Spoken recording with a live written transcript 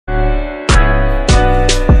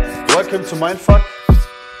Welcome to Mindfuck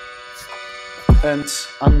and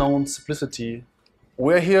Unknown Simplicity.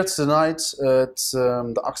 We're here tonight at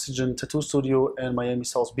the Oxygen Tattoo Studio in Miami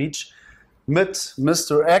South Beach with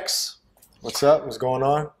Mr. X. What's up? What's going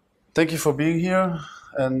on? Thank you for being here.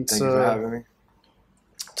 And Thank you for having me.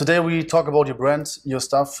 Today we talk about your brand, your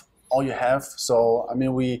stuff, all you have. So, I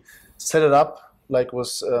mean, we set it up like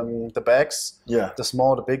with the bags, the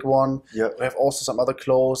small, the big one. Yeah. We have also some other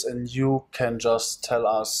clothes, and you can just tell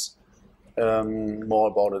us more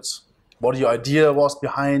about it. What your idea was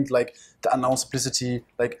behind like the unknown simplicity,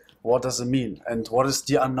 like what does it mean, and what is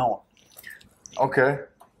the unknown? Okay,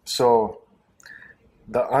 so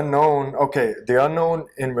the unknown. Okay, the unknown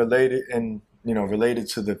related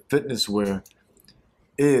to the fitness wear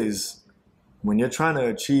is when you're trying to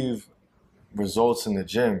achieve results in the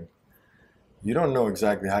gym. You don't know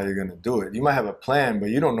exactly how you're gonna do it. You might have a plan,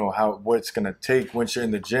 but you don't know what it's gonna take once you're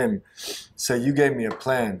in the gym. Say you gave me a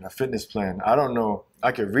plan, a fitness plan. I don't know.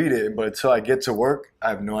 I could read it, but until I get to work, I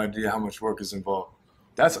have no idea how much work is involved.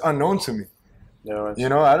 That's unknown to me. Yeah, right. You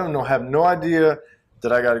know, I don't know. Have no idea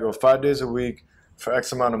that I got to go 5 days a week for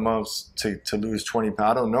X amount of months to lose 20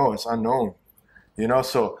 pounds. I don't know. It's unknown. You know,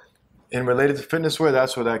 so in related to fitness wear,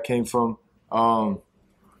 that's where that came from.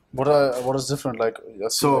 What is different? Like,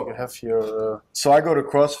 like you have here. So I go to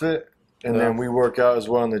CrossFit, and then we work out as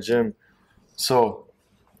well in the gym. So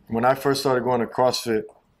when I first started going to CrossFit,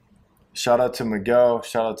 shout out to Miguel,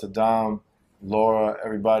 shout out to Dom, Laura,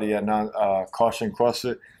 everybody at Caution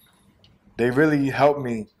CrossFit. They really helped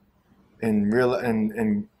me in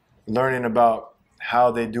learning about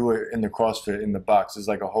how they do it in the CrossFit in the box. It's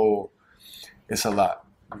like it's a lot.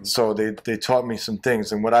 So they taught me some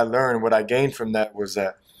things, and what I gained from that was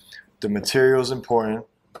that the material is important,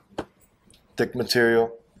 thick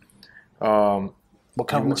material. What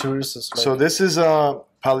kind of material is this? Like? So this is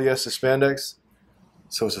polyester spandex.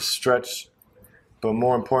 So it's a stretch, but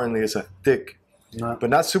more importantly, it's a thick, but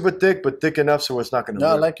not super thick, but thick enough so it's not going to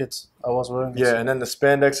rip. I like it. I was wearing it. Yeah, and then the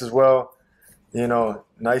spandex as well, you know,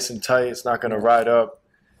 nice and tight. It's not going to ride up.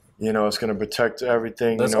 You know, it's going to protect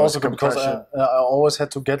everything. That's also good because I always had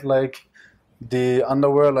to get like the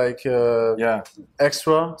underwear like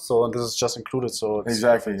extra, so this is just included. So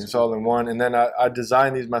exactly, it's all in one. And then I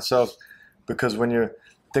designed these myself because I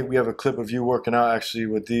think we have a clip of you working out actually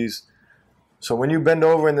with these. So when you bend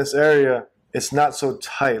over in this area, it's not so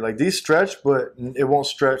tight. Like these stretch, but it won't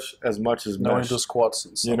stretch as much as mesh. No, into squats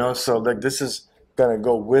and stuff. You know, so like this is gonna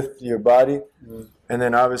go with your body, and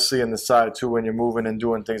then obviously in the side too when you're moving and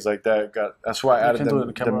doing things like that. That's why I added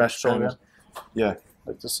the mesh panels. Yeah,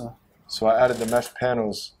 like this. So I added the mesh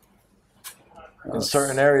panels in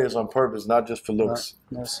certain areas on purpose, not just for looks.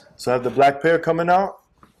 Nice. So I have the black pair coming out,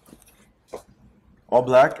 all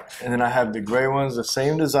black, and then I have the gray ones, the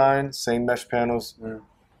same design, same mesh panels,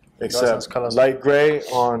 except light gray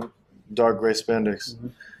on dark gray spandex.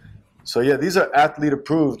 So yeah, these are athlete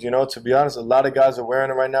approved. You know, to be honest, a lot of guys are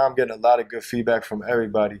wearing it right now. I'm getting a lot of good feedback from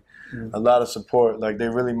everybody, a lot of support. Like they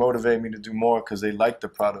really motivate me to do more because they like the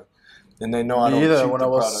product. And they know I don't cheat the product. When I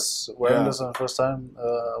was wearing this the first time,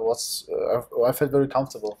 I felt very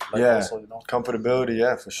comfortable. Like also, you know. Comfortability,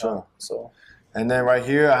 yeah, for sure. And then right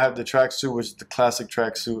here, I have the tracksuit, which is the classic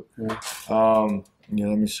tracksuit.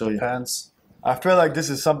 Let me show you. Pants. I feel like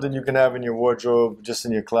this is something you can have in your wardrobe, just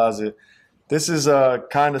in your closet. This is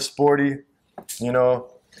kind of sporty, you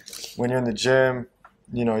know. When you're in the gym,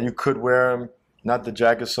 you know, you could wear them. Not the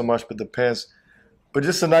jacket so much, but the pants. But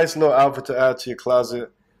just a nice little outfit to add to your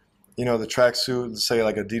closet. You know, the tracksuit, say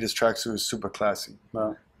like Adidas tracksuit is super classy.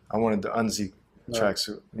 I wanted the Unzi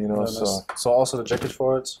tracksuit, you know. So also the jacket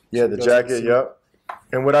for it? Yeah, the jacket, yep.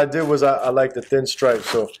 And what I did was I like the thin stripe.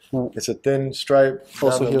 So it's a thin stripe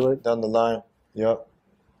down the line. Yep.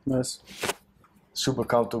 Nice. Super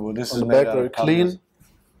comfortable. This on is the made back, out very of clean.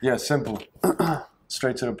 Yeah, simple.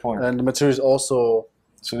 Straight to the point. And the material is also...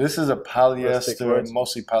 So this is a polyester,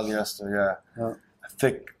 mostly polyester, yeah.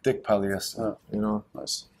 Thick polyester, you know.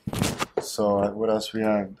 Nice. So what else we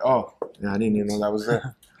have? Oh, yeah, I didn't even know that was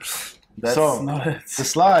there. The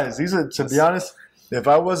slides. These are, to be honest, if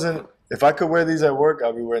I could wear these at work,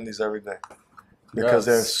 I'd be wearing these every day because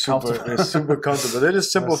they're super comfortable. They're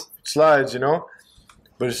just simple slides, you know,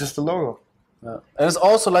 but it's just the logo. Yeah. And it's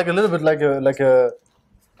also like a little bit like a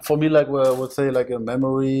for me, like I would say like a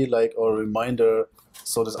memory, like or a reminder.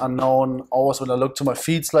 So this unknown. Always when I look to my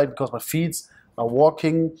feet, like because my feet are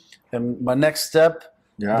walking, and my next step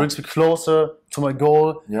brings me closer to my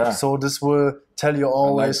goal. Yeah. So this will tell you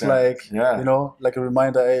always you know, like a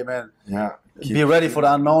reminder. Hey man. Yeah. Be ready for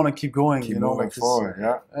the unknown and keep going. Keep you know, moving like forward.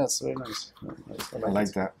 Yeah. That's very nice. I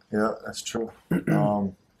like that. Yeah, that's true.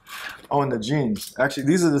 Oh, and the jeans. Actually,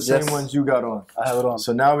 these are the same ones you got on. I have it on.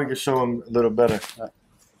 So now we can show them a little better. Yeah.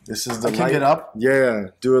 This is the I can get up. Yeah,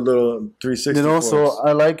 do a little 360. You know, so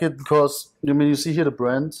I like it because you see here the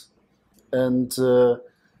brand, and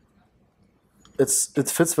it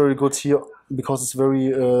fits very good here because it's very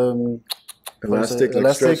elastic,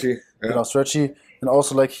 stretchy. Yeah. You know, stretchy, and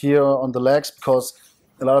also like here on the legs because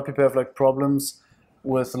a lot of people have like problems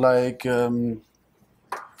with like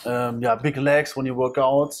big legs when you work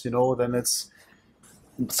out. You know, then it's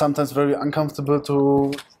sometimes very uncomfortable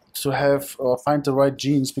to have or find the right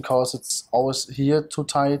jeans because it's always here too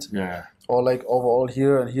tight. Yeah. Or like overall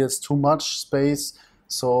here, and here it's too much space.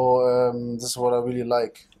 So this is what I really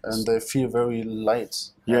like, and they feel very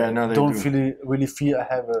light. Yeah, no, they don't really feel I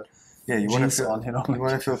have a you want to jeans feel on. You know, you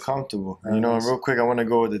want to feel comfortable. You know, and real quick, I want to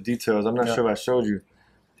go with the details. I'm not sure if I showed you.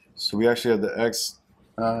 So we actually have the X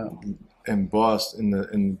embossed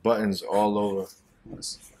in buttons all over.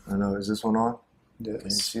 Yes. I know. Is this one on? Yes. Can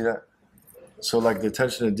you see that? So like the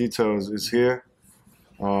attention to details is here.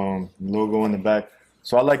 Logo in the back.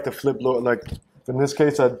 So I like the flip logo. Like in this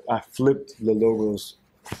case, I flipped the logos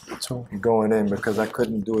going in because I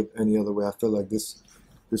couldn't do it any other way. I feel like this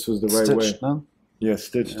was the right way. No? Yeah,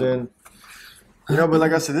 stitched in. You know, but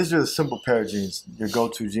like I said, this is just a simple pair of jeans. Your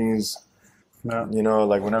go-to jeans. Yeah. You know,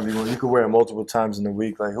 like whenever you could wear it multiple times in the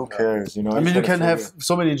week. Like who cares? You know. I mean, you can have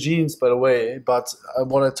so many jeans, by the way. But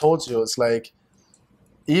what I told you, it's like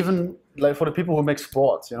even like for the people who make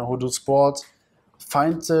sports, you know, who do sports,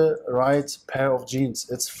 find the right pair of jeans.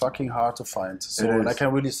 It's fucking hard to find. So and I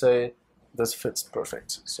can really say this fits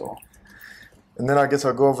perfect. So. And then I guess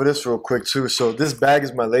I'll go over this real quick too. So this bag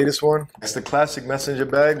is my latest one. It's the classic messenger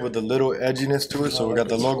bag with the little edginess to it. So we got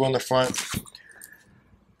the logo on the front.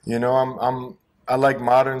 You know, I like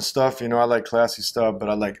modern stuff. You know, I like classy stuff, but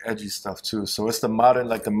I like edgy stuff too. So it's the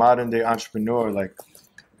modern day entrepreneur. Like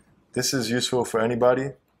this is useful for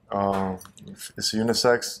anybody. It's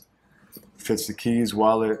unisex. Fits the keys,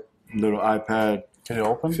 wallet, little iPad. Can you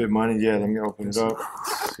open? Fit money. Yeah, let me open it up.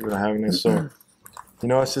 See what I have in there. So, you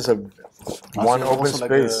know, it's just one open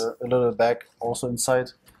space. Like a little bag also inside.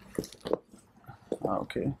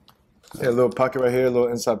 Okay. Yeah, a little pocket right here, a little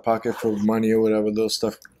inside pocket for money or whatever, little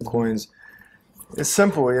stuff, coins. It's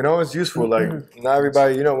simple, you know, it's useful. Like, not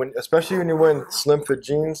everybody, you know, especially when you're wearing slim fit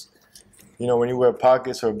jeans, you know, when you wear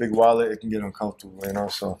pockets or a big wallet, it can get uncomfortable, you know,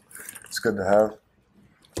 so it's good to have.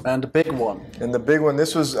 And the big one. And the big one,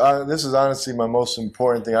 this is honestly my most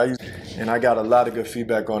important thing. And I got a lot of good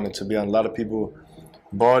feedback on it, to be honest. A lot of people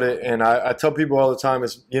bought it, and I tell people all the time,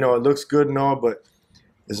 it's, you know, it looks good and all, but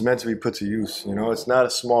it's meant to be put to use. You know, it's not a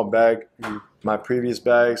small bag. My previous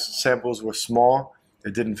bags, samples were small.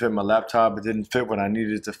 It didn't fit my laptop. It didn't fit what I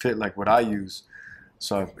needed it to fit, like what I use.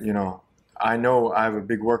 So, you know I have a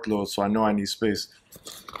big workload, so I know I need space.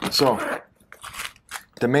 So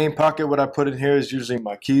the main pocket, what I put in here is usually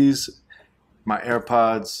my keys, my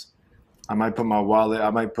AirPods. I might put my wallet. I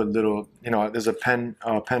might put little, you know, there's a pen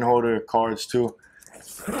holder, cards too.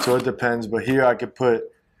 So it depends. But here I could put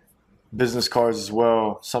business cards as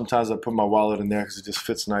well. Sometimes I put my wallet in there because it just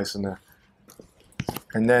fits nice in there.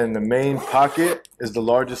 And then the main pocket is the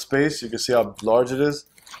largest space. You can see how large it is.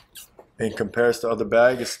 In comparison to other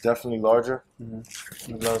bags, it's definitely larger.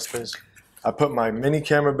 A lot of space. I put my mini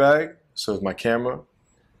camera bag. So it's my camera,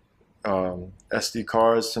 SD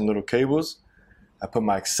cards, some little cables. I put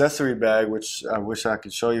my accessory bag, which I wish I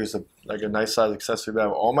could show you. It's like a nice size accessory bag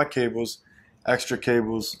with all my cables, extra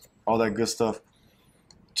cables, all that good stuff.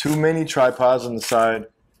 2 mini tripods on the side,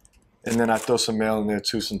 and then I throw some mail in there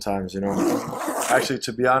too sometimes, you know. Actually,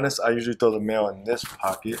 to be honest, I usually throw the mail in this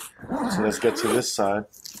pocket. So let's get to this side.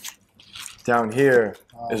 Down here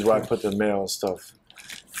is where I put the mail and stuff.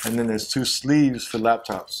 And then there's 2 sleeves for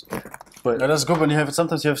laptops. But yeah, that's good when you have,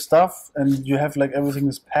 sometimes you have stuff and you have like everything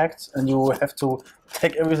is packed and you have to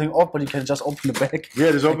take everything up, but you can just open the bag.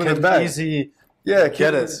 Yeah, just open the bag. Easy. Yeah,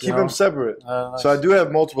 keep them separate. Nice. So I do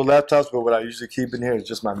have multiple laptops, but what I usually keep in here is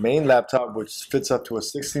just my main laptop, which fits up to a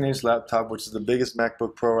 16-inch laptop, which is the biggest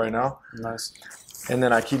MacBook Pro right now. Nice. And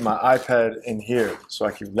then I keep my iPad in here. So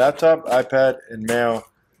I keep laptop, iPad, and mail.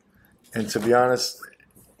 And to be honest,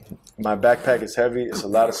 my backpack is heavy. It's a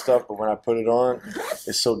lot of stuff, but when I put it on,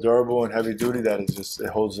 it's so durable and heavy duty that it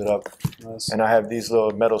holds it up. Nice. And I have these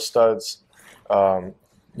little metal studs,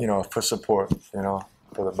 you know, for support, you know,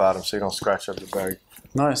 for the bottom, so you don't scratch up the bag.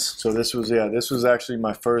 Nice. So this was actually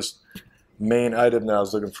my first main item that I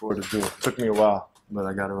was looking forward to do. It took me a while, but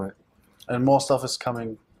I got it right. And more stuff is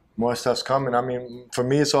coming. More stuff's coming. I mean, for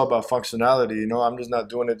me, it's all about functionality. You know, I'm just not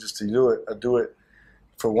doing it just to do it. I do it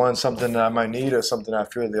for something that I might need or something I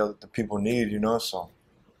feel the people need, you know, so.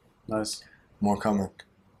 Nice. More coming.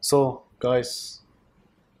 So, guys,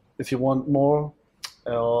 if you want more,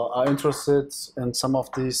 are interested in some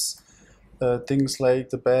of these things like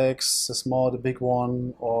the bags, the small, the big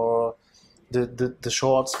one, or the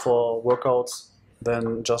shorts for workouts,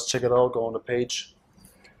 then just check it out. Go on the page.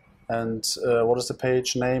 And what is the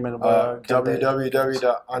page name and where can they-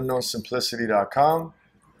 www.unknownsimplicity.com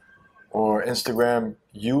or Instagram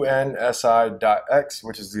unsi.x,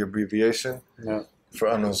 which is the abbreviation Yeah. for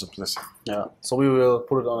Unknown Simplicity. Yeah. So we will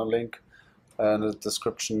put it on a link in the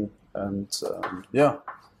description. And yeah,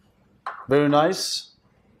 very nice.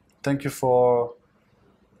 Thank you for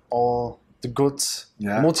all the good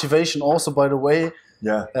motivation also, by the way.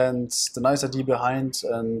 Yeah. And the nice idea behind.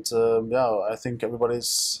 And yeah, I think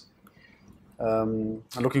everybody's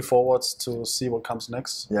looking forward to see what comes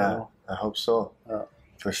next. Yeah, you know? I hope so. Yeah.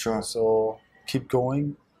 For sure. So keep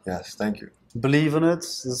going. Yes, thank you. Believe in it.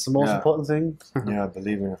 This is the most important thing. Yeah,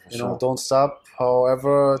 believe in it for sure. You know, don't stop.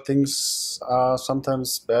 However, things are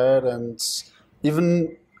sometimes bad, and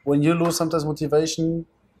even when you lose sometimes motivation,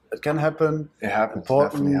 it can happen. It happens.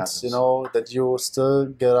 Important, Definitely happens. you know, that you still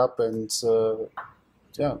get up and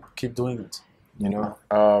yeah, keep doing it. You know,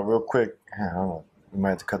 real quick. I don't know. We might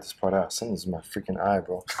have to cut this part out. Something's in my freaking eye,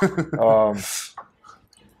 bro.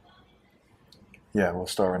 Yeah, we'll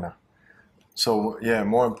start right now. So, yeah,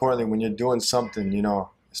 more importantly, when you're doing something, you know,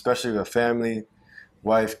 especially with a family,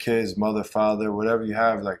 wife, kids, mother, father, whatever you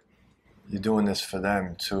have, like, you're doing this for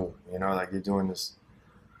them too. You know, like, you're doing this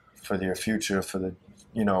for their future, for the,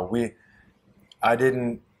 you know,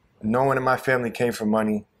 no one in my family came from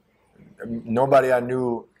money. Nobody I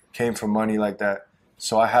knew came from money like that.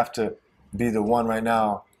 So I have to be the one right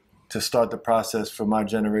now to start the process for my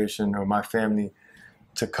generation or my family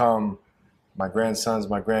to come, my grandsons,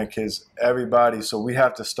 my grandkids, everybody. So we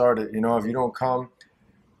have to start it. You know, if you don't come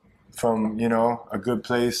from, you know, a good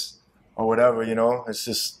place or whatever, you know,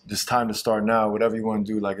 it's time to start now. Whatever you want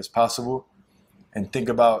to do, like, it's possible. And think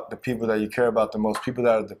about the people that you care about the most, people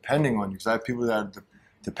that are depending on you. Because I have people that are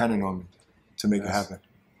depending on me to make it happen.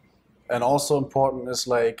 And also important is,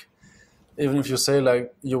 like, even if you say,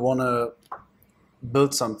 like, you want to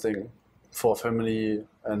build something for a family,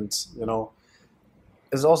 and, you know,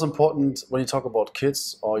 it's also important when you talk about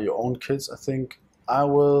kids or your own kids. I think I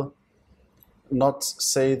will not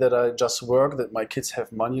say that I just work, that my kids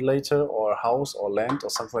have money later or a house or land or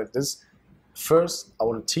something like this. First, I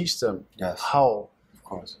want to teach them how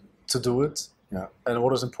to do it and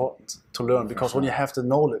what is important to learn. Because when you have the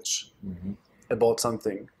knowledge about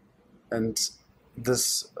something and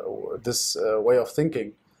this way of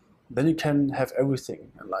thinking, then you can have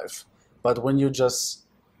everything in life. But when you just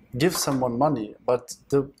give someone money, but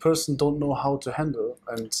the person don't know how to handle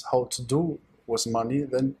and how to do with money,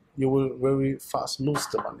 then you will very fast lose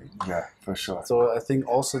the money. Yeah, for sure. So I think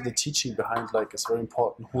also the teaching behind, like, is very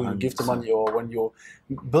important. Who you give the money, or when you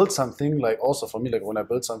build something, like, also for me, like, when I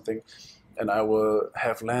build something and I will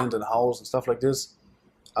have land and house and stuff like this,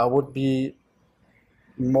 I would be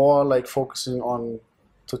more like focusing on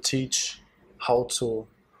to teach how to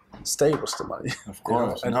stay with the money. Of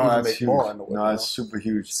course. You know, and no, even that's make huge. more. In a way, no, that's super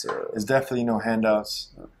huge. So, it's definitely no handouts.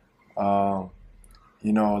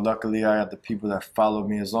 You know, luckily I got the people that follow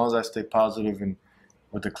me. As long as I stay positive and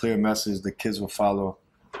with a clear message, the kids will follow.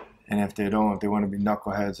 And if they don't, if they want to be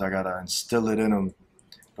knuckleheads, I got to instill it in them.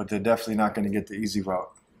 But they're definitely not going to get the easy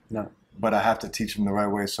route. No. But I have to teach them the right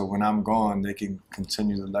way so when I'm gone, they can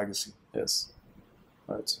continue the legacy. Yes.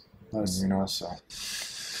 Right. Nice. You know, so.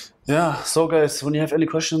 Yeah, so guys, when you have any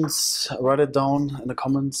questions, write it down in the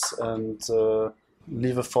comments and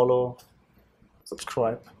leave a follow,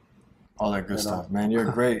 subscribe. All that good stuff, man.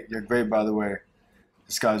 You're great. You're great, by the way.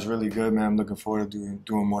 This guy's really good, man. I'm looking forward to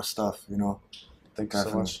doing more stuff, you know. Thank you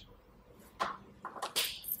so much.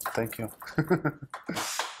 Thank you.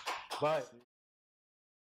 Bye.